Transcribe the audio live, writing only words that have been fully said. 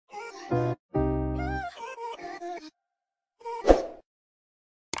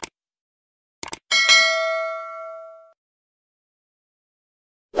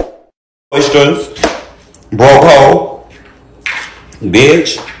Oysters, broke hoe,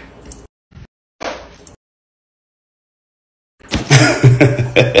 bitch.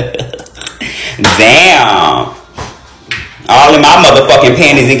 Damn. All in my motherfucking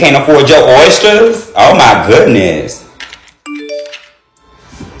panties and can't afford your oysters? Oh my goodness.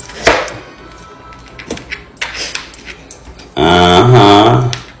 Uh-huh.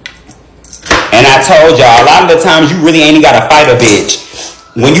 And I told y'all, a lot of the times you really ain't gotta fight a bitch.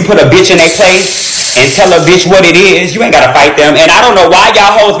 When you put a bitch in their place and tell a bitch what it is, you ain't gotta fight them. And I don't know why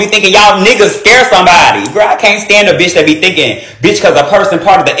y'all hoes be thinking y'all niggas scare somebody. Girl, I can't stand a bitch that be thinking, bitch, cause a person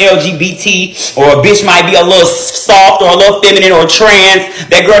part of the LGBT, or a bitch might be a little soft or a little feminine or trans,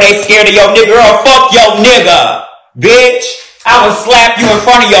 that girl, they scared of your nigga. Girl, fuck your nigga, bitch. I would slap you in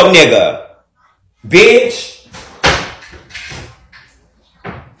front of your nigga, bitch.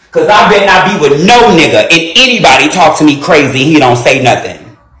 Cause I bet not be with no nigga and anybody talk to me crazy, he don't say nothing.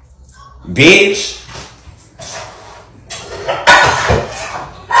 Bitch.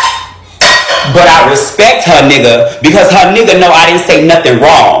 But I respect her nigga because her nigga know I didn't say nothing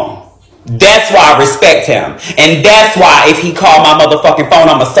wrong. That's why I respect him. And that's why if he called my motherfucking phone,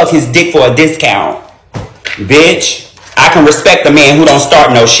 I'ma suck his dick for a discount. Bitch. I can respect a man who don't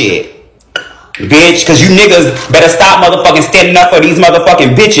start no shit. Bitch, cause you niggas better stop motherfucking standing up for these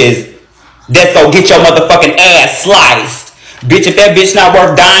motherfucking bitches that's gonna get your motherfucking ass sliced. Bitch, if that bitch not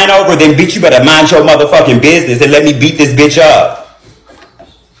worth dying over, then bitch, you better mind your motherfucking business and let me beat this bitch up.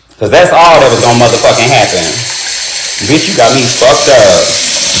 Cause that's all that was gonna motherfucking happen. Bitch, you got me fucked up.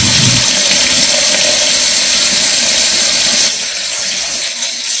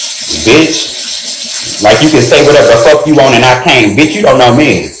 Bitch, like you can say whatever the fuck you want and I can't. Bitch, you don't know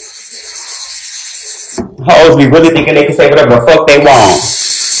me. Hoes be really thinking they can say whatever the fuck they want.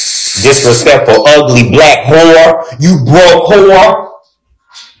 Disrespectful, ugly, black whore. You broke whore.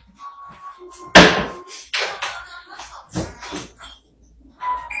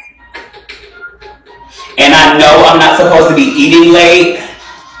 And I know I'm not supposed to be eating late.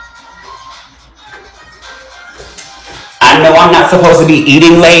 I know I'm not supposed to be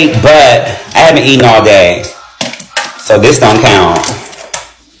eating late, but I haven't eaten all day. So this don't count.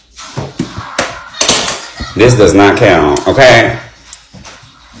 This does not count, okay?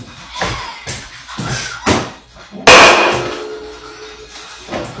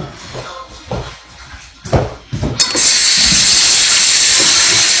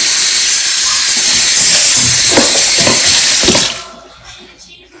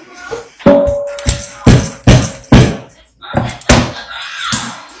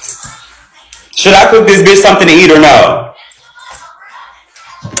 Should I cook this bitch something to eat or no?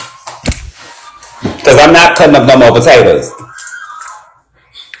 Because I'm not cutting up no more potatoes.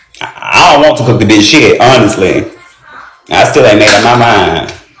 I don't want to cook the bitch shit, honestly. I still ain't made up my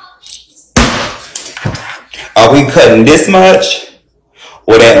mind. Are we cutting this much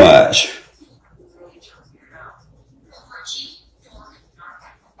or that much?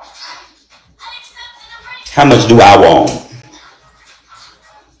 How much do I want?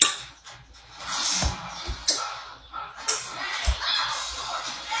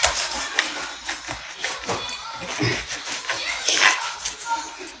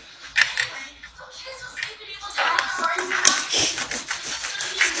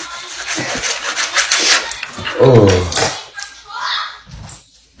 Oh.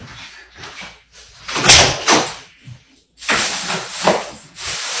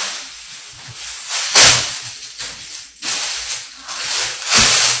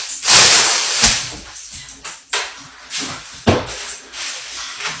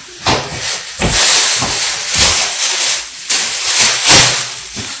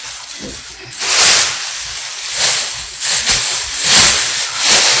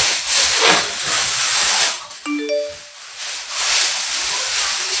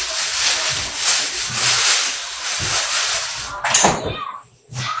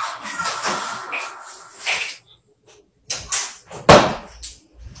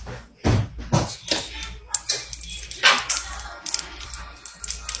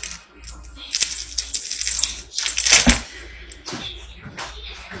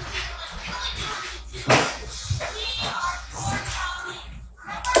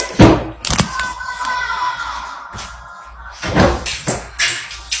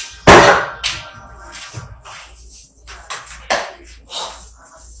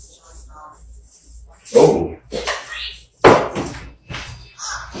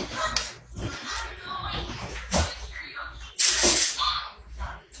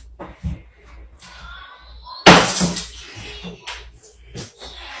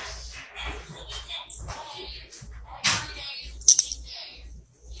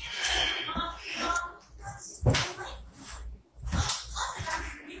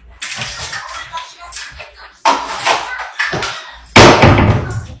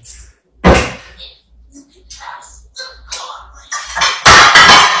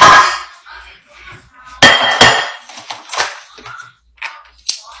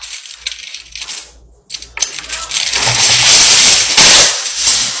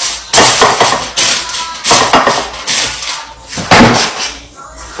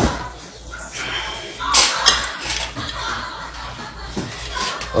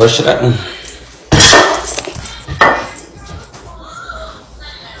 Or should I?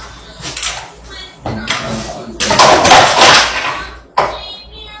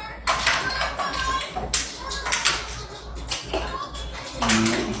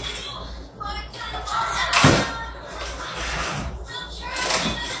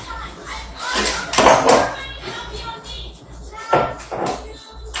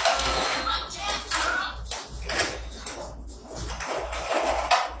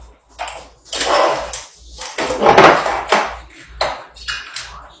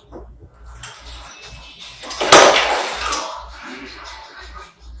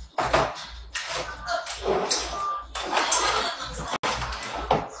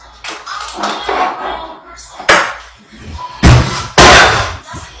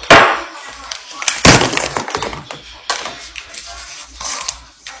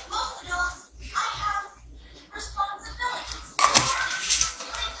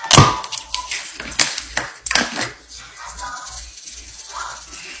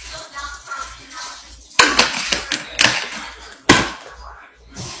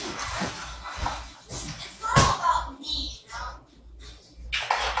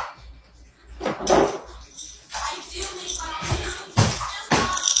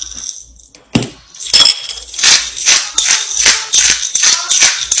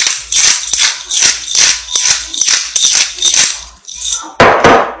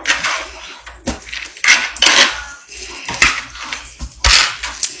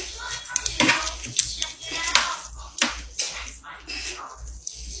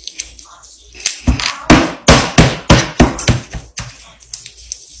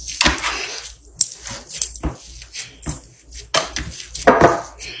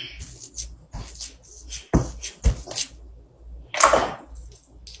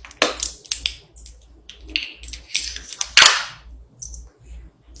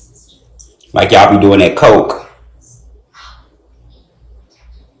 Like y'all be doing that coke.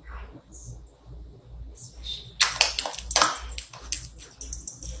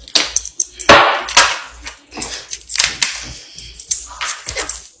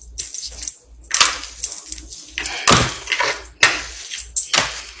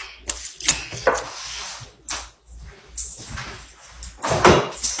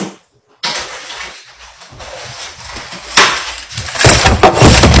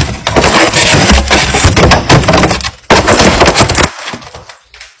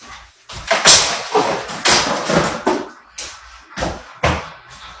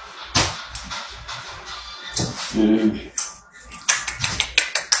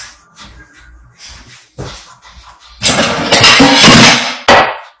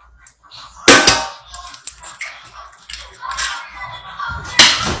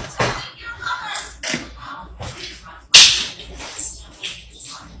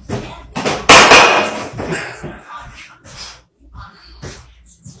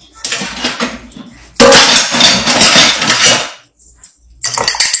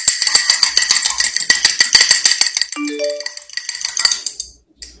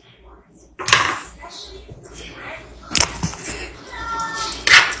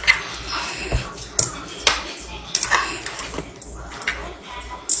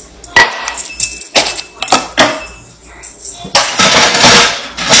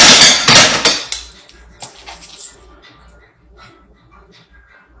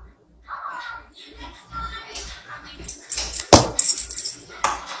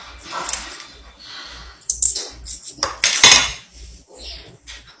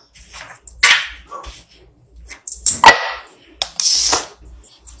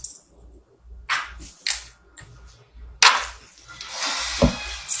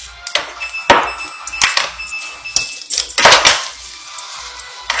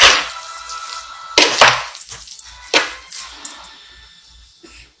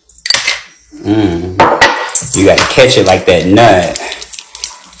 You gotta catch it like that nut.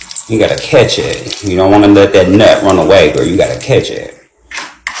 You gotta catch it. You don't want to let that nut run away, girl. You gotta catch it.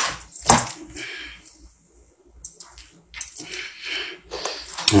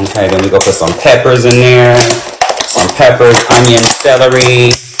 Okay, then we go put some peppers in there. Some peppers, onion,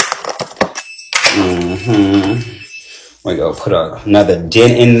 celery. We go put another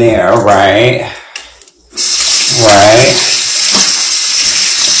dent in there, right? Right.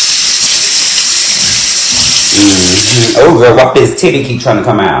 Oh, girl, why this titty keep trying to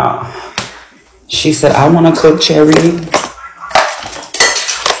come out? She said, I want to cook, Cherry.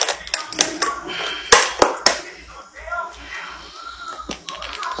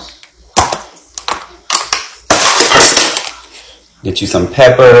 Get you some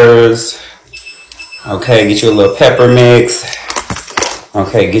peppers. Okay, get you a little pepper mix.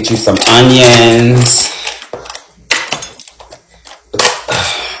 Okay, get you some onions.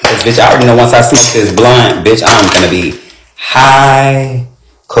 Bitch, I already know once I smoke this blunt, bitch, I'm gonna be high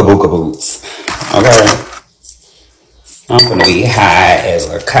kabuka boots. Okay? I'm gonna be high as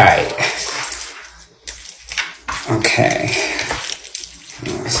a kite. Okay.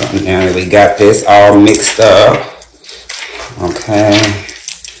 So now that we got this all mixed up. Okay.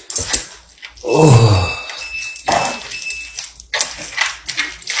 Ooh.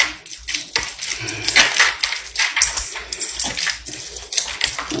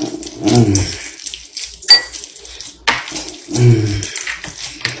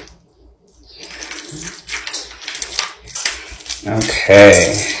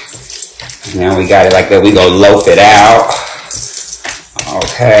 Okay. Now we got it like that. We go loaf it out.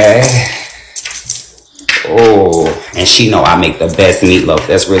 Okay. Oh, and she know I make the best meatloaf.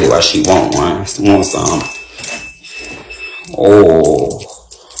 That's really why she want one. She want some. Oh.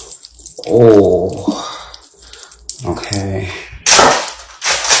 Oh. Okay.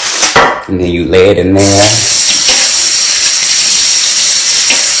 And then you lay it in there.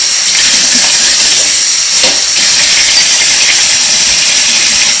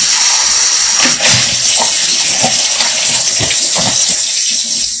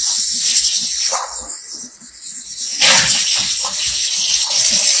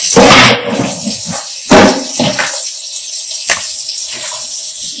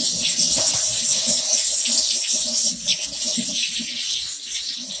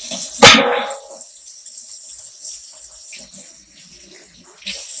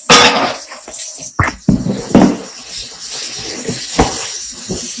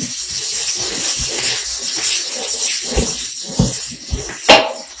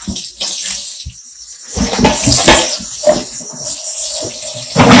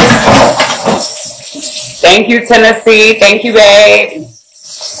 Thank you, Tennessee. Thank you, babe.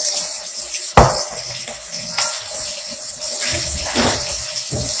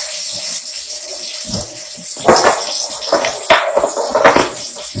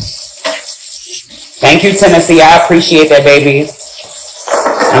 Thank you, Tennessee. I appreciate that, baby.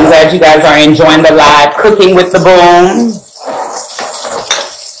 I'm glad you guys are enjoying the live cooking with the boom.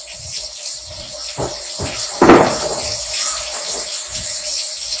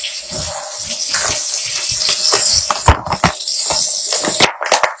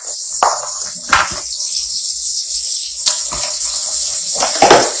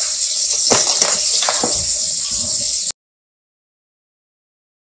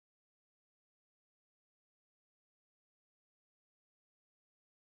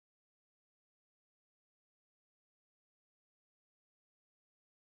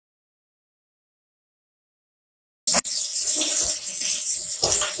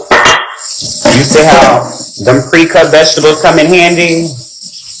 You see how them pre-cut vegetables come in handy?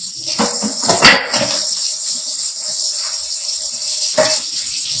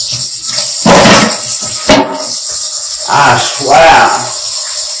 Ah, wow.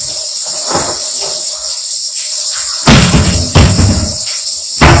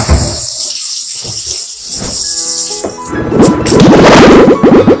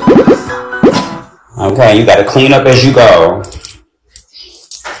 Okay, you gotta clean up as you go.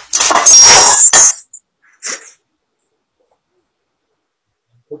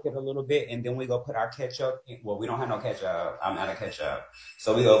 Cook it a little bit, and then we go put our ketchup in. Well, we don't have no ketchup. I'm out of ketchup.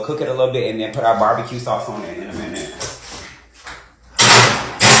 So we go cook it a little bit, and then put our barbecue sauce on it in a minute.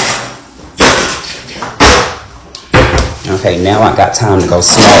 Okay, now I got time to go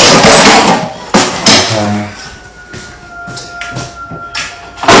smoke. Okay.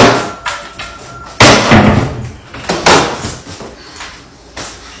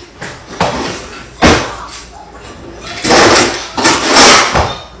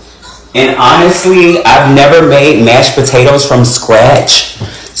 And honestly, I've never made mashed potatoes from scratch.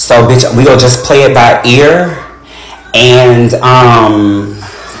 So, bitch, we gonna just play it by ear. And, I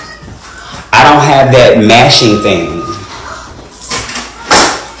don't have that mashing thing.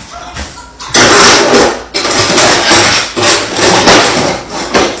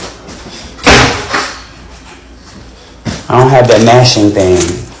 I don't have that mashing thing.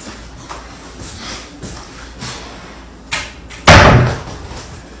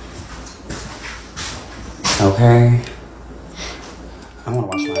 Okay. I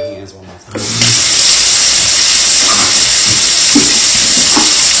want to wash my hands one more time.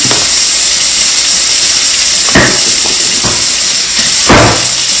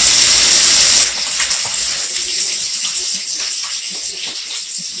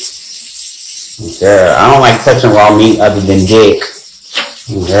 Girl, I don't like touching raw meat other than dick.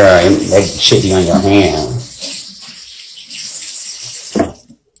 Girl, that shit be on your hand.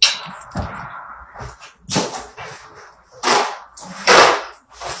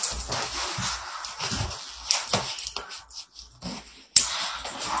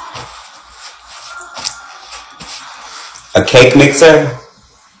 A cake mixer?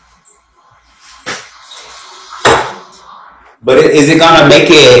 But is it gonna make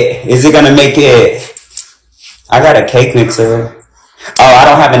it? Is it gonna make it? I got a cake mixer. Oh, I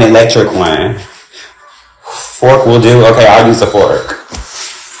don't have an electric one. Fork will do. Okay, I'll use a fork.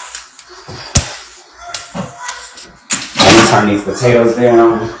 Let me turn these potatoes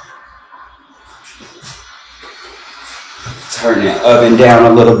down. Turn the oven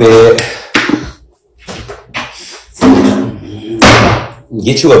down a little bit.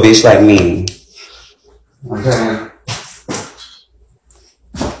 Get you a bitch like me. Okay.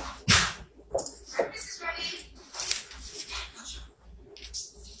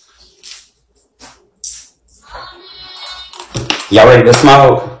 Y'all ready to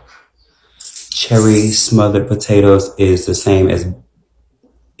smoke? Cherry smothered potatoes is the same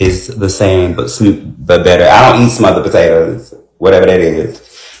but better. I don't eat smothered potatoes, whatever that is.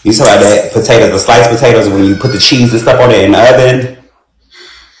 You talk about that potatoes, the sliced potatoes when you put the cheese and stuff on it in the oven.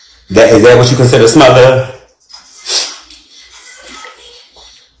 Is that what you consider smothered?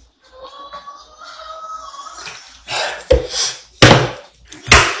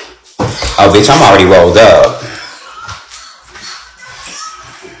 Oh, bitch, I'm already rolled up.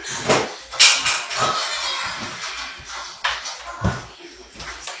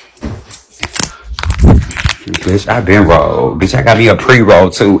 Bitch, I've been rolled. Bitch, I got me a pre-roll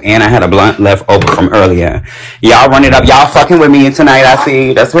too. And I had a blunt left over from earlier. Y'all run it up. Y'all fucking with me tonight, I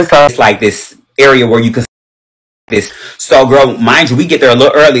see. That's what's up. It's like this area where you can this. So, girl, mind you, we get there a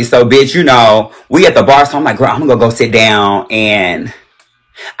little early. So, bitch, you know, we at the bar. So I'm like, girl, I'm gonna go sit down. And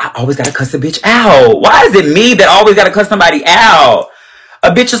I always gotta cuss a bitch out. Why is it me that always gotta cuss somebody out?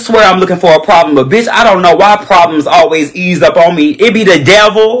 A bitch will swear I'm looking for a problem. But, bitch, I don't know why problems always ease up on me. It be the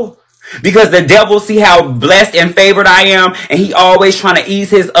devil. Because the devil see how blessed and favored I am, and he always trying to ease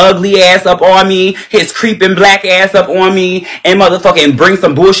his ugly ass up on me, his creeping black ass up on me, and motherfucking bring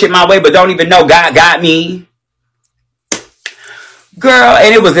some bullshit my way, but don't even know God got me. Girl,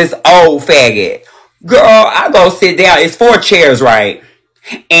 and it was this old faggot. Girl, I go sit down. It's 4 chairs, right?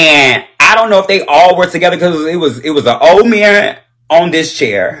 And I don't know if they all were together because it was an old man on this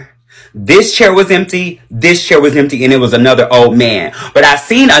chair. This chair was empty, this chair was empty, and it was another old man. But I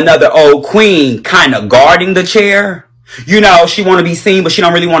seen another old queen kind of guarding the chair. You know, she want to be seen, but she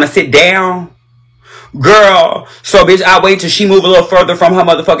don't really want to sit down. Girl, so bitch, I wait till she move a little further from her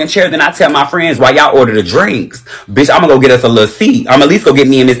motherfucking chair. Then I tell my friends, while y'all order the drinks, bitch, I'm gonna go get us a little seat. I'm at least go get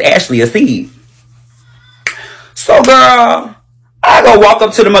me and Miss Ashley a seat. So, girl, I go walk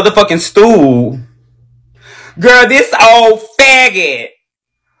up to the motherfucking stool. Girl, this old faggot.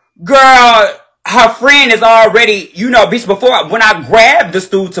 Girl, her friend is already, you know, bitch, before, when I grabbed the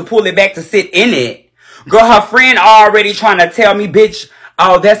stool to pull it back to sit in it, girl, her friend already trying to tell me, bitch,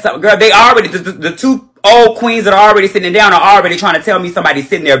 oh, that's, girl, they already, the 2 old queens that are already sitting down are already trying to tell me somebody's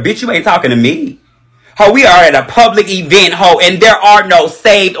sitting there. Bitch, you ain't talking to me. Ho, we are at a public event, ho, and there are no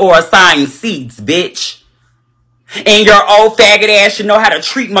saved or assigned seats, bitch. And your old faggot ass should know how to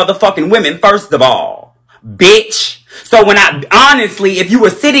treat motherfucking women, first of all. Bitch. So when honestly, if you were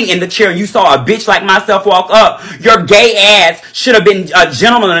sitting in the chair and you saw a bitch like myself walk up, your gay ass should have been a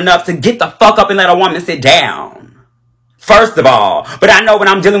gentleman enough to get the fuck up and let a woman sit down. First of all. But I know when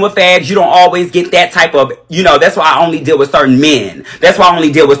I'm dealing with fags, you don't always get that type of, you know, that's why I only deal with certain men. That's why I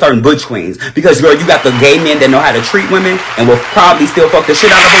only deal with certain butch queens. Because, girl, you got the gay men that know how to treat women and will probably still fuck the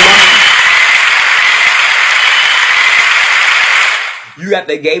shit out of a woman. You got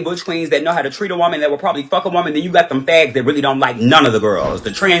the gay butch queens that know how to treat a woman that will probably fuck a woman. Then you got them fags that really don't like none of the girls, the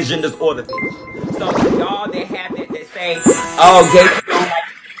transgenders or the bitch. So y'all that have that say, oh, gay people don't like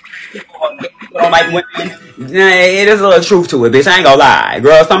people or gay people don't like women. Nah, it is a little truth to it, bitch. I ain't gonna lie.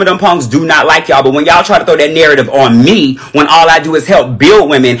 Girl, some of them punks do not like y'all. But when y'all try to throw that narrative on me, when all I do is help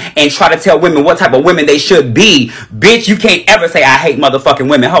build women and try to tell women what type of women they should be, bitch, you can't ever say I hate motherfucking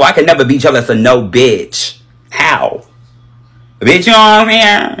women. Ho, I can never be jealous of no bitch. How? Bitch, you know what I'm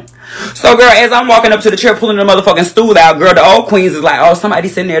saying? So, girl, as I'm walking up to the chair, pulling the motherfucking stool out, girl, the old queens is like, oh,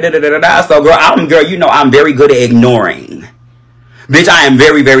 somebody's sitting there, da-da-da-da-da. So, girl, you know I'm very good at ignoring. Bitch, I am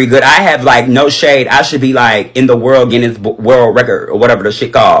very, very good. I have, like, no shade. I should be, like, in the Guinness World Record or whatever the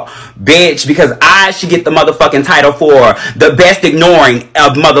shit called. Bitch, because I should get the motherfucking title for the best ignoring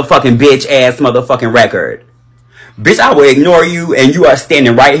of motherfucking bitch-ass motherfucking record. Bitch, I will ignore you and you are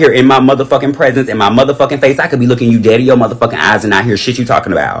standing right here in my motherfucking presence, in my motherfucking face. I could be looking you dead in your motherfucking eyes and not hear shit you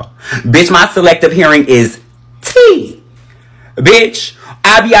talking about. Bitch, my selective hearing is T. Bitch,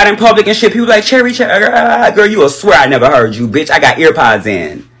 I be out in public and shit. People like, Cherry, girl, you will swear I never heard you. Bitch, I got earpods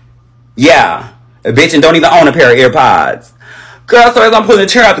in. Yeah. Bitch, and don't even own a pair of earpods. Girl, so as I'm pulling the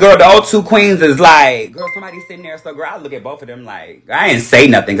chair out, the girl, the old two queens is like, girl, somebody sitting there. So, girl, I look at both of them like, I ain't say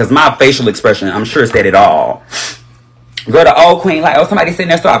nothing because my facial expression, I'm sure, said it all. Girl, the old queen, like, oh, somebody sitting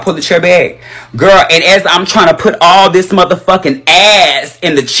there, so I pull the chair back. Girl, and as I'm trying to put all this motherfucking ass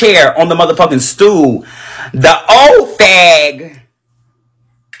in the chair on the motherfucking stool, the old fag,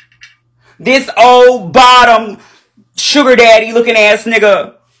 this old bottom sugar daddy looking ass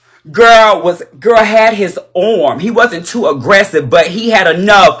nigga, girl had his arm. He wasn't too aggressive, but he had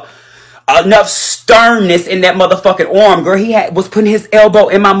enough sternness in that motherfucking arm. Girl, was putting his elbow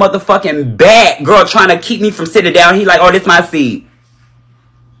in my motherfucking back. Girl, trying to keep me from sitting down. He like, oh, this my seat.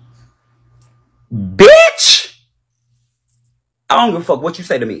 Bitch! I don't give a fuck what you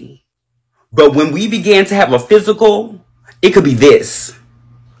say to me. But when we began to have a physical, it could be this.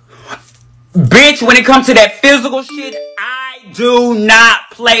 Bitch, when it comes to that physical shit, I do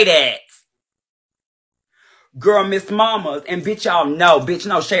not play that. Girl, Miss Mamas, and bitch, y'all know, bitch,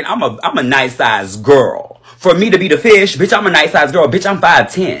 no shade, I'm a nice size girl. For me to be the fish, bitch, I'm a nice size girl. Bitch, I'm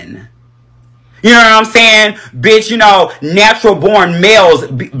 5'10". You know what I'm saying? Bitch, you know, natural born males,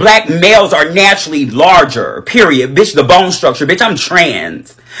 black males are naturally larger, period. Bitch, the bone structure. Bitch, I'm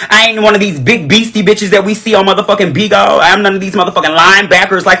trans. I ain't one of these big beastie bitches that we see on motherfucking Bigo. I'm none of these motherfucking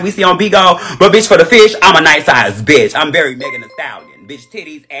linebackers like we see on Bigo. But bitch, for the fish, I'm a nice size bitch. I'm very Megan Thee Stallion. Bitch,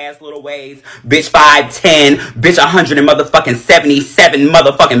 titties, ass, little waist. Bitch, 5'10". Bitch, 177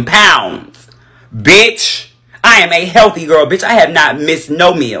 motherfucking pounds. Bitch, I am a healthy girl. Bitch, I have not missed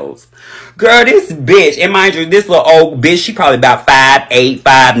no meals. Girl, this bitch, and mind you, this little old bitch, she probably about 5'8",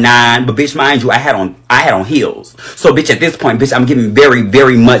 5'9", but bitch, mind you, I had on heels. So bitch, at this point, bitch, I'm giving very,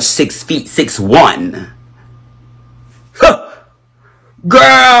 very much 6 feet, 6'1". Huh.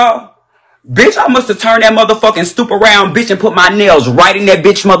 Girl, bitch, I must have turned that motherfucking stoop around, bitch, and put my nails right in that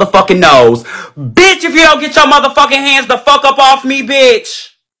bitch motherfucking nose. Bitch, if you don't get your motherfucking hands the fuck up off me, bitch.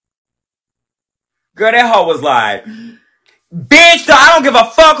 Girl, that hoe was like, bitch, I don't give a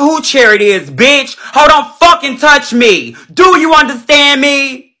fuck who chair it is, bitch. Hold on, fucking touch me. Do you understand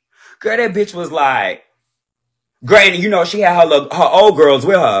me? Girl, that bitch was like, girl, and you know, she had her old girls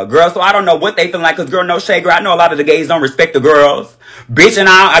with her, girl, so I don't know what they feel like, because girl, no shade, girl, I know a lot of the gays don't respect the girls. Bitch, and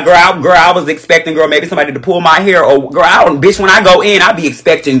I was expecting, girl, maybe somebody to pull my hair, or girl, bitch, when I go in, I be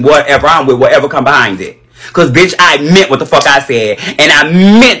expecting whatever I'm with, whatever come behind it. Cause bitch, I meant what the fuck I said. And I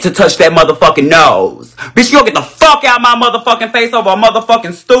meant to touch that motherfucking nose. Bitch, you don't get the fuck out my motherfucking face over a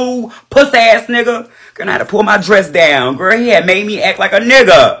motherfucking stool. Puss ass nigga. Girl, I had to pull my dress down. Girl, he had made me act like a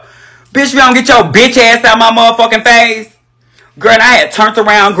nigga. Bitch, you don't get your bitch ass out my motherfucking face. Girl, and I had turned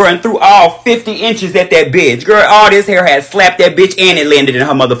around, girl, and threw all 50 inches at that bitch. Girl, all this hair had slapped that bitch and it landed in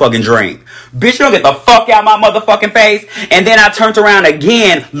her motherfucking drink. Bitch, you don't get the fuck out my motherfucking face. And then I turned around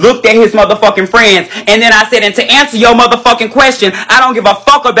again, looked at his motherfucking friends, and then I said, and to answer your motherfucking question, I don't give a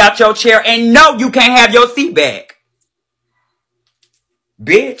fuck about your chair, and no, you can't have your seat back.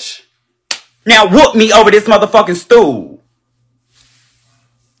 Bitch. Now whoop me over this motherfucking stool.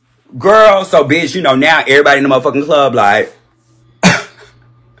 Girl, so bitch, you know, now everybody in the motherfucking club like,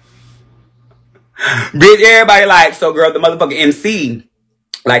 bitch, everybody like, so girl, the motherfucking MC,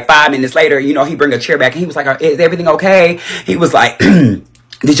 like 5 minutes later, you know, he bring a chair back and he was like, is everything okay? He was like, did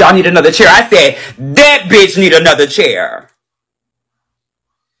y'all need another chair? I said, that bitch need another chair.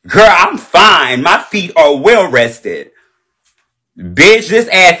 Girl, I'm fine. My feet are well rested. Bitch, this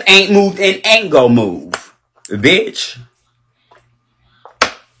ass ain't moved and ain't gonna move. Bitch.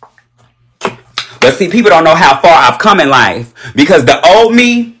 But see, people don't know how far I've come in life. Because the old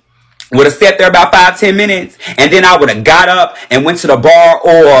me would have sat there about 5-10 minutes, and then I would have got up and went to the bar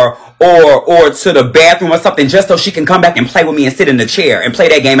or to the bathroom or something just so she can come back and play with me and sit in the chair and play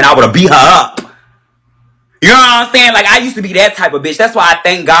that game, and I would have beat her up. You know what I'm saying? Like, I used to be that type of bitch. That's why I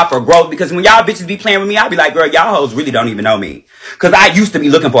thank God for growth, because when y'all bitches be playing with me, I be like, girl, y'all hoes really don't even know me. Because I used to be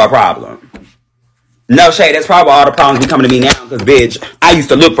looking for a problem. No shade, that's probably all the problems be coming to me now, because, bitch, I used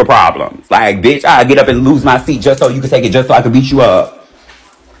to look for problems. Like, bitch, I'd get up and lose my seat just so you could take it, just so I could beat you up.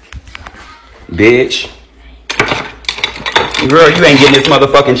 Bitch. Girl, you ain't getting this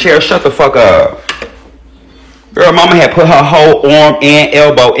motherfucking chair. Shut the fuck up. Girl, mama had put her whole arm and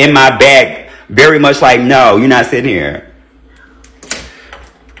elbow in my back. Very much like, no, you're not sitting here.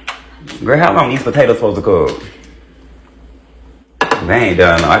 Girl, how long these potatoes supposed to cook? They ain't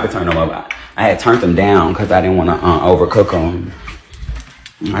done. No, I could turn them up. I had turned them down because I didn't want to overcook them.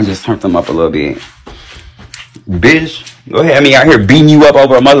 I just turned them up a little bit. Bitch, go ahead, have me out here beating you up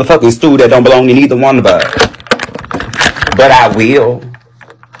over a motherfucking stool that don't belong to neither one of us. But I will.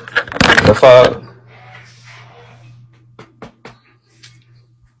 The fuck?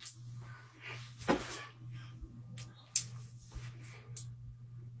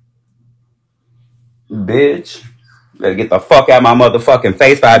 Bitch. Better get the fuck out of my motherfucking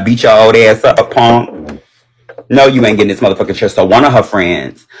face before I beat your old ass up, punk. No, you ain't getting this motherfucking chair. So one of her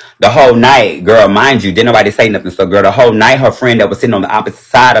friends, the whole night, girl, mind you, didn't nobody say nothing. So girl, the whole night, her friend that was sitting on the opposite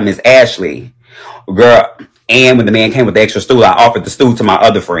side of Miss Ashley, girl, and when the man came with the extra stool, I offered the stool to my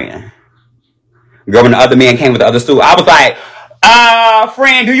other friend. Girl, when the other man came with the other stool, I was like,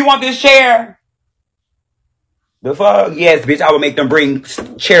 friend, do you want this chair? The fuck? Yes, bitch, I would make them bring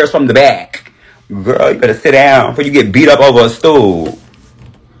chairs from the back. Girl, you better sit down before you get beat up over a stool.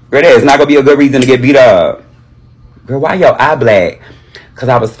 Girl, that is not gonna be a good reason to get beat up. Girl, why your eye black? Cause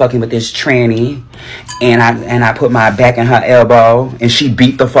I was fucking with this tranny, and I put my back in her elbow, and she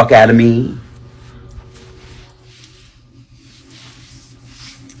beat the fuck out of me.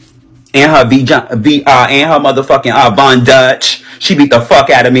 And her and her motherfucking Von Dutch, she beat the fuck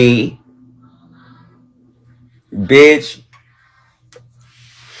out of me, bitch.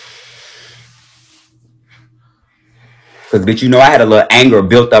 Cause bitch, you know I had a little anger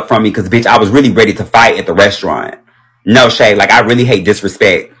built up from me, cause bitch, I was really ready to fight at the restaurant. No shade, like I really hate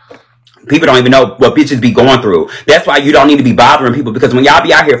disrespect. People don't even know what bitches be going through. That's why you don't need to be bothering people, because when y'all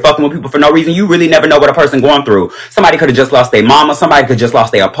be out here fucking with people for no reason, you really never know what a person going through. Somebody could have just lost their mama. Somebody could have just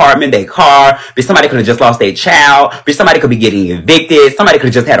lost their apartment, their car. Bitch, somebody could have just lost their child. Bitch, somebody could be getting evicted. Somebody could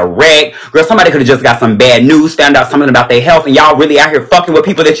have just had a wreck. Girl, somebody could have just got some bad news, found out something about their health, and y'all really out here fucking with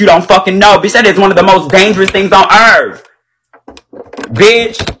people that you don't fucking know. Bitch, that is one of the most dangerous things on earth.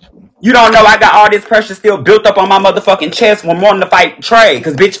 Bitch. You don't know I got all this pressure still built up on my motherfucking chest when wanting to fight Trey.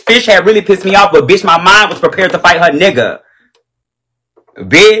 Because, bitch, Fish had really pissed me off, but, bitch, my mind was prepared to fight her nigga.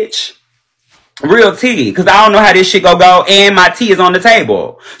 Bitch. Real tea. Because I don't know how this shit go, and my tea is on the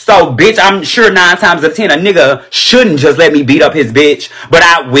table. So, bitch, I'm sure 9 times out of 10, a nigga shouldn't just let me beat up his bitch. But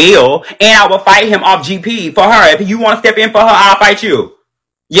I will. And I will fight him off GP for her. If you want to step in for her, I'll fight you.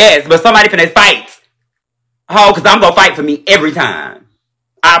 Yes, but somebody finna fight. Oh, because I'm going to fight for me every time.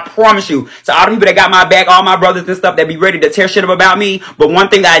 I promise you. So all the people that got my back, all my brothers and stuff that be ready to tear shit up about me. But one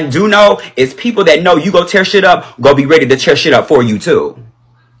thing I do know is people that know you go tear shit up, go be ready to tear shit up for you too.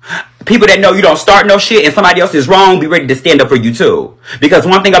 People that know you don't start no shit and somebody else is wrong, be ready to stand up for you too. Because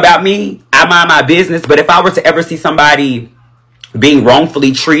one thing about me, I mind my business. But if I were to ever see somebody being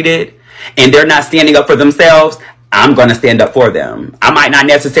wrongfully treated and they're not standing up for themselves, I'm going to stand up for them. I might not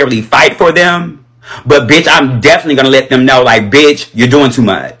necessarily fight for them. But, bitch, I'm definitely going to let them know, like, bitch, you're doing too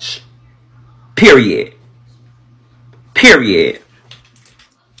much. Period. Period.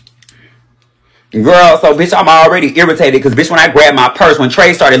 Girl, so, bitch, I'm already irritated because, bitch, when I grabbed my purse, when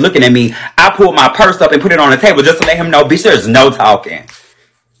Trey started looking at me, I pulled my purse up and put it on the table just to let him know, bitch, there's no talking.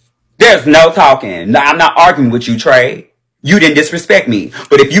 There's no talking. No, I'm not arguing with you, Trey. You didn't disrespect me.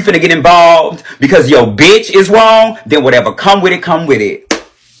 But if you finna get involved because your bitch is wrong, then whatever. Come with it, come with it.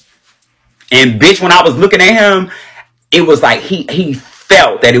 And bitch, when I was looking at him, it was like he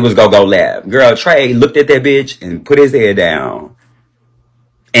felt that it was gonna go left. Girl, Trey looked at that bitch and put his head down.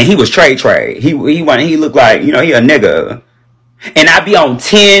 And he was Trey. He looked like, you know, he a nigga. And I be on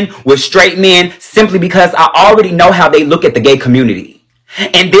 10 with straight men simply because I already know how they look at the gay community.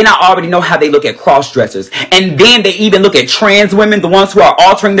 And then I already know how they look at cross-dressers. And then they even look at trans women, the ones who are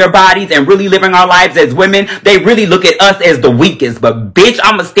altering their bodies and really living our lives as women. They really look at us as the weakest. But bitch,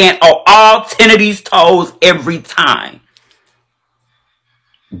 I'ma stand on all 10 of these toes every time.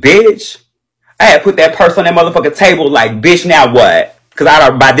 Bitch. I had put that purse on that motherfucking table like, bitch, now what?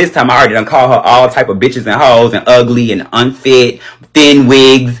 Because by this time I already done called her all type of bitches and hoes and ugly and unfit, thin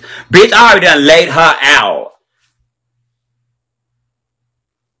wigs. Bitch, I already done laid her out.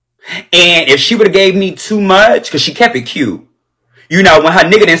 And if she would have gave me too much, because she kept it cute. You know, when her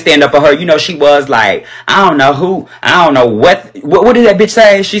nigga didn't stand up for her, you know, she was like, I don't know what did that bitch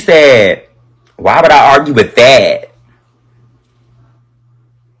say? She said, why would I argue with that?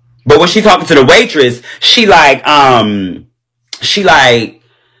 But when she talking to the waitress, I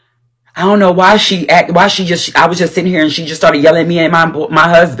don't know why I was just sitting here and she just started yelling at me and my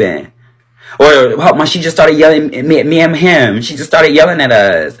husband. Or when she just started yelling at me and him. She just started yelling at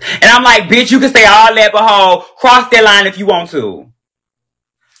us. And I'm like, bitch, you can say all that, but ho, cross that line if you want to.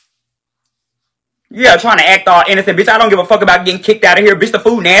 Yeah, trying to act all innocent. Bitch, I don't give a fuck about getting kicked out of here. Bitch, the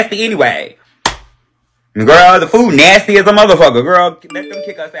food nasty anyway. Girl, the food nasty as a motherfucker. Girl, let them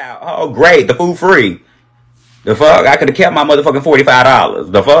kick us out. Oh, great. The food free. The fuck? I could have kept my motherfucking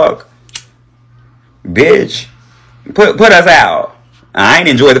 $45. The fuck? Bitch. Put us out. I ain't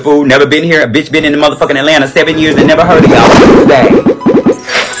enjoy the food. Never been here. A bitch been in the motherfucking Atlanta 7 years and never heard of y'all today.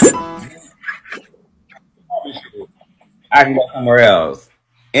 I can go somewhere else.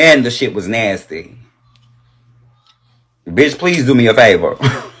 And the shit was nasty. Bitch, please do me a favor.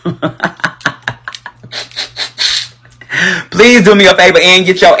 Please do me a favor and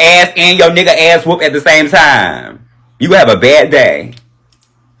get your ass and your nigga ass whooped at the same time. You have a bad day.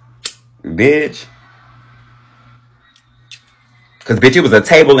 Bitch. Cause bitch, it was a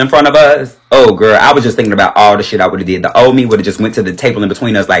table in front of us. Oh girl, I was just thinking about all the shit I would have did. The old me would have just went to the table in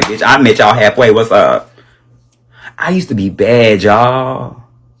between us like, bitch, I met y'all halfway. What's up? I used to be bad, y'all.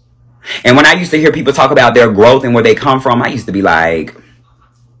 And when I used to hear people talk about their growth and where they come from, I used to be like,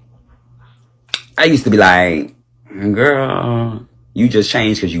 girl, you just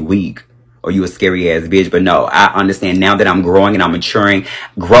changed because you weak or you a scary ass bitch. But no, I understand now that I'm growing and I'm maturing.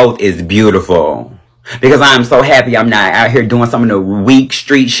 Growth is beautiful. Because I'm so happy I'm not out here doing some of the weak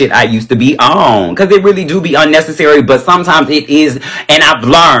street shit I used to be on. Because it really do be unnecessary. But sometimes it is. And I've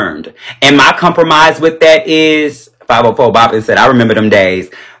learned. And my compromise with that is 504 Bop said, I remember them days.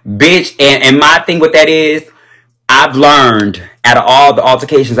 Bitch. And my thing with that is, I've learned out of all the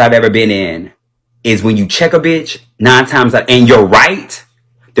altercations I've ever been in, is when you check a bitch 9 times out, and you're right,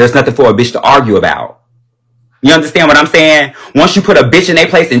 there's nothing for a bitch to argue about. You understand what I'm saying? Once you put a bitch in their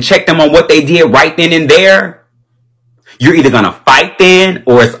place and check them on what they did right then and there, you're either going to fight then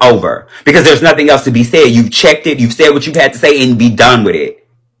or it's over. Because there's nothing else to be said. You've checked it. You've said what you had to say and be done with it.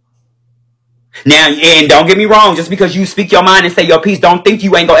 Now, and don't get me wrong, just because you speak your mind and say your piece, don't think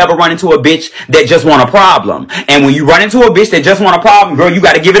you ain't going to ever run into a bitch that just want a problem. And when you run into a bitch that just want a problem, girl, you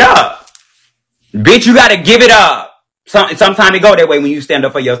got to give it up. Bitch, you got to give it up. Sometimes it go that way when you stand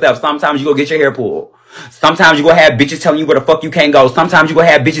up for yourself. Sometimes you go get your hair pulled. Sometimes you gonna have bitches telling you where the fuck you can't go. Sometimes you gonna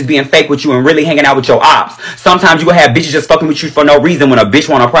have bitches being fake with you and really hanging out with your ops. Sometimes you gonna have bitches just fucking with you for no reason when a bitch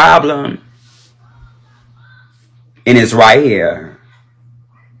want a problem. And it's right here.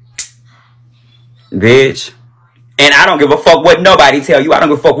 Bitch. And I don't give a fuck what nobody tell you. I don't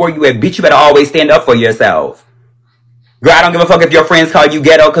give a fuck where you at. Bitch, you better always stand up for yourself. Girl, I don't give a fuck if your friends call you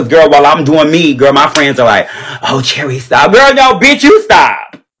ghetto. Cause girl, while I'm doing me, girl, my friends are like, oh, Cherry, stop. Girl, no, bitch, you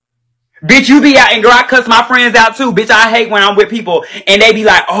stop. Bitch, you be out, and girl, I cuss my friends out too. Bitch, I hate when I'm with people and they be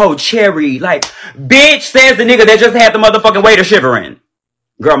like, oh, Cherry. Like, bitch, says the nigga that just had the motherfucking waiter shivering.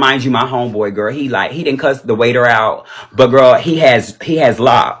 Girl, mind you, my homeboy, girl, he didn't cuss the waiter out, but girl, he has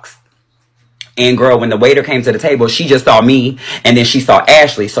locks. And girl, when the waiter came to the table, she just saw me and then she saw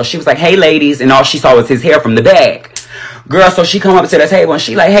Ashley. So she was like, hey, ladies. And all she saw was his hair from the back. Girl, so she come up to the table and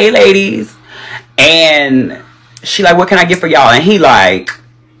she like, hey, ladies. And she like, what can I get for y'all? And he like,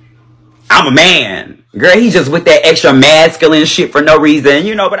 I'm a man. Girl, he just with that extra masculine shit for no reason,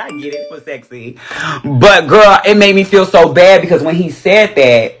 you know, but I get it for sexy. But girl, it made me feel so bad because when he said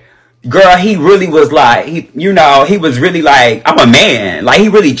that, girl, he really was like, he was really like, I'm a man. Like, he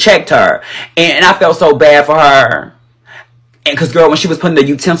really checked her. And I felt so bad for her. And cause girl, when she was putting the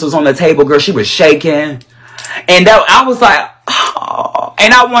utensils on the table, girl, she was shaking. And I was like, oh.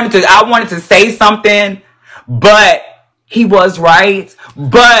 And I wanted to say something, but he was right.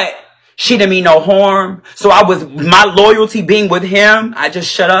 But she didn't mean no harm. So my loyalty being with him, I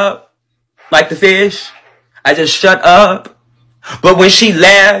just shut up. Like the fish. I just shut up. But when she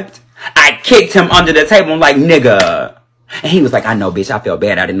left, I kicked him under the table. I'm like, nigga. And he was like, I know, bitch. I felt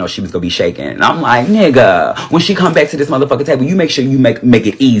bad. I didn't know she was going to be shaking. And I'm like, nigga, when she come back to this motherfucking table, you make sure you make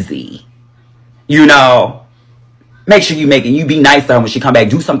it easy. You know? Make sure you be nice to her when she come back.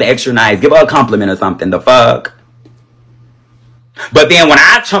 Do something extra nice. Give her a compliment or something. The fuck? But then when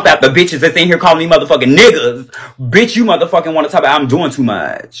I chump out the bitches that's in here calling me motherfucking niggas, bitch, you motherfucking want to talk about I'm doing too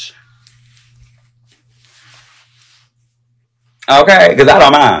much. Okay? Because I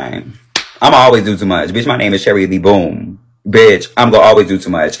don't mind. I'm always do too much. Bitch, my name is Cherry Lee Boom. Bitch, I'm going to always do too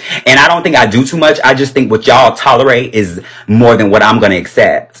much. And I don't think I do too much. I just think what y'all tolerate is more than what I'm going to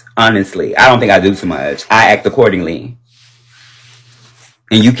accept. Honestly. I don't think I do too much. I act accordingly.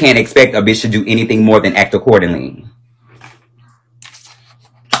 And you can't expect a bitch to do anything more than act accordingly.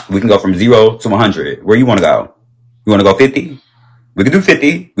 We can go from 0 to 100. Where you want to go? You want to go 50? We can do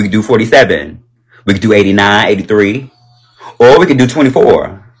 50. We can do 47. We can do 89, 83. Or we can do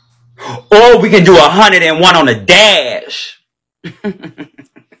 24. Or we can do 101 on the dash.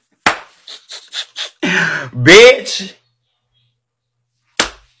 Bitch.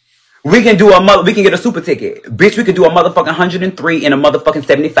 We can get a super ticket. Bitch, we can do a motherfucking 103 and a motherfucking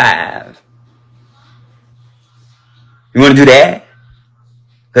 75. You want to do that?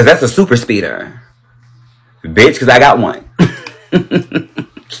 Because that's a super speeder. Bitch, because I got one.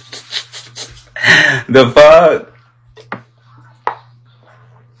 The fuck?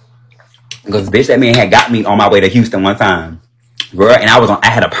 Because, bitch, that man had got me on my way to Houston one time. Girl, and I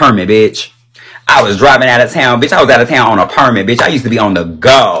had a permit, bitch. I was driving out of town. Bitch, I was out of town on a permit, bitch. I used to be on the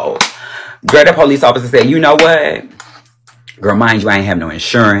go. Girl, the police officer said, you know what? Girl, mind you, I ain't have no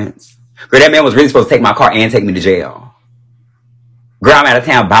insurance. Girl, that man was really supposed to take my car and take me to jail. Girl, I'm out of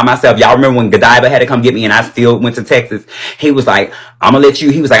town by myself. Y'all remember when Godiva had to come get me and I still went to Texas? He was like, I'm gonna let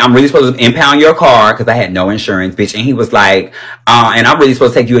you, he was like, I'm really supposed to impound your car because I had no insurance, bitch. And he was like, and I'm really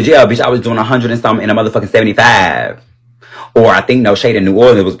supposed to take you to jail, bitch. I was doing 100 and something in a motherfucking 75. Or I think no shade in New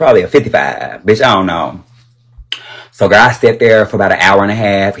Orleans, it was probably a 55. Bitch, I don't know. So girl, I sat there for about an hour and a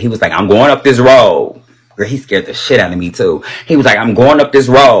half. He was like, I'm going up this road. Girl, he scared the shit out of me too. He was like, I'm going up this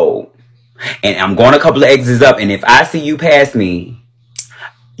road. And I'm going a couple of exits up. And if I see you pass me,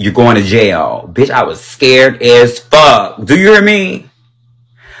 you're going to jail. Bitch, I was scared as fuck. Do you hear me?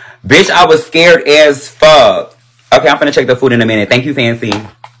 Bitch, I was scared as fuck. Okay, I'm finna check the food in a minute. Thank you, Fancy.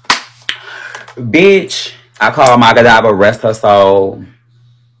 Bitch, I called my Godiva, rest her soul.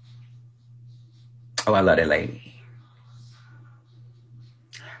 Oh, I love that lady.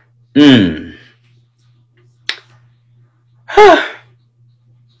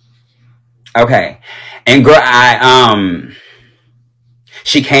 Okay. And girl,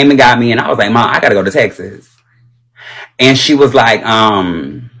 she came and got me and I was like, Mom, I gotta go to Texas. And she was like,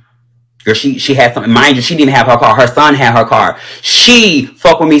 girl, she had something. Mind you, she didn't have her car. Her son had her car. She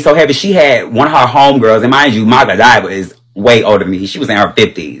fucked with me so heavy. She had one of her homegirls. And mind you, my Godiva is way older than me. She was in her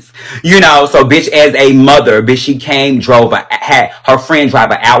 50s. You know, so bitch, as a mother, bitch, she came, had her friend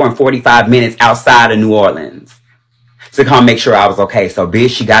drive an hour and 45 minutes outside of New Orleans to come make sure I was okay. So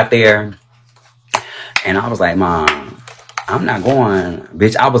bitch, she got there. And I was like, Mom, I'm not going.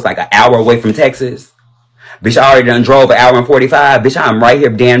 Bitch, I was like an hour away from Texas. Bitch, I already done drove an hour and 45. Bitch, I'm right here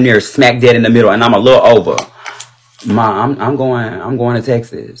damn near smack dead in the middle. And I'm a little over. Mom, I'm going to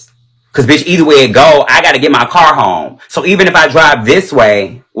Texas. Because, bitch, either way it go, I got to get my car home. So even if I drive this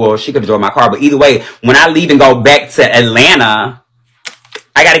way, well, she could have drove my car. But either way, when I leave and go back to Atlanta,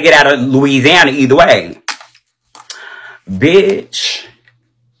 I got to get out of Louisiana either way. Bitch.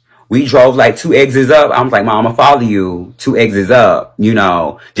 We drove like 2 exits up. I was like, Mom, I'm going to follow you 2 exits up, you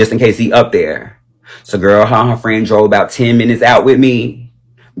know, just in case he up there. So, girl, her friend drove about 10 minutes out with me.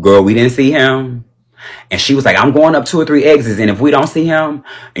 Girl, we didn't see him. And she was like, I'm going up 2 or 3 exits. And if we don't see him,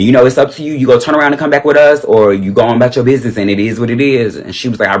 and you know, it's up to you. You go turn around and come back with us, or you go on about your business and it is what it is. And she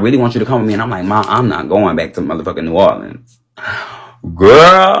was like, I really want you to come with me. And I'm like, Mom, I'm not going back to motherfucking New Orleans.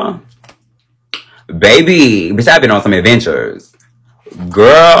 Girl. Baby. Bitch, I've been on some adventures.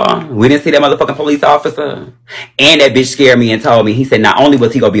 Girl, we didn't see that motherfucking police officer. And that bitch scared me and told me, he said not only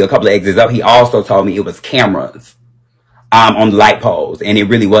was he going to be a couple of exits up, he also told me it was cameras on the light poles. And it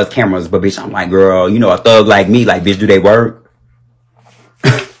really was cameras. But bitch, I'm like, girl, you know, a thug like me, like, bitch, do they work?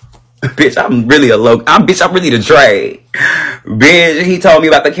 Bitch, I'm really I'm really the trade. Bitch, he told me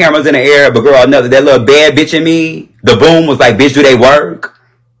about the cameras in the air, but girl, that little bad bitch in me, the boom was like, bitch, do they work?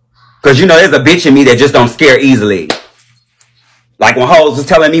 Because, you know, there's a bitch in me that just don't scare easily. Like when hoes was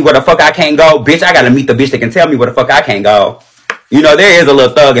telling me where the fuck I can't go, bitch, I gotta meet the bitch that can tell me where the fuck I can't go. You know, there is a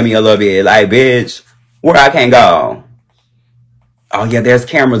little thug in me a little bit. Like, bitch, where I can't go. Oh, yeah, there's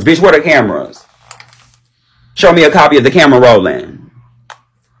cameras. Bitch, where the cameras? Show me a copy of the camera rolling.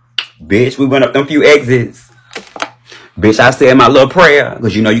 Bitch, we went up them few exits. Bitch, I said my little prayer.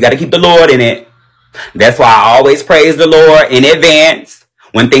 Because, you know, you got to keep the Lord in it. That's why I always praise the Lord in advance.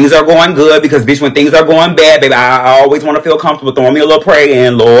 When things are going good, because, bitch, when things are going bad, baby, I always want to feel comfortable throwing me a little prayer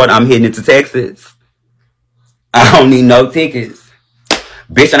in. Lord, I'm heading into Texas. I don't need no tickets.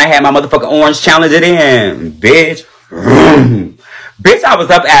 Bitch, and I had my motherfucking orange challenger in. Bitch. Bitch, I was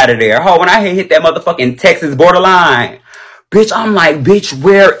up out of there. Ho, when I hit that motherfucking Texas borderline. Bitch, I'm like, bitch,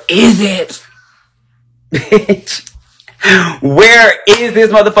 where is it? Bitch. Where is this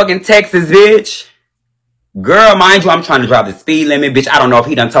motherfucking Texas, bitch? Girl, mind you, I'm trying to drive the speed limit, bitch. I don't know if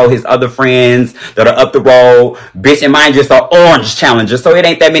he done told his other friends that are up the road, bitch. And mind you, it's an orange challenger, so it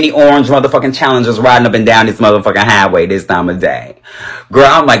ain't that many orange motherfucking challengers riding up and down this motherfucking highway this time of day. Girl,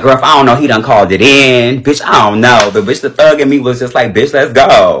 I'm like, girl, if I don't know, he done called it in, bitch. I don't know, but bitch, the thug in me was just like, bitch, let's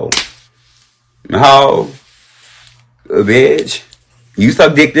go. Ho, bitch, you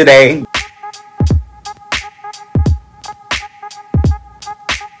suck dick today.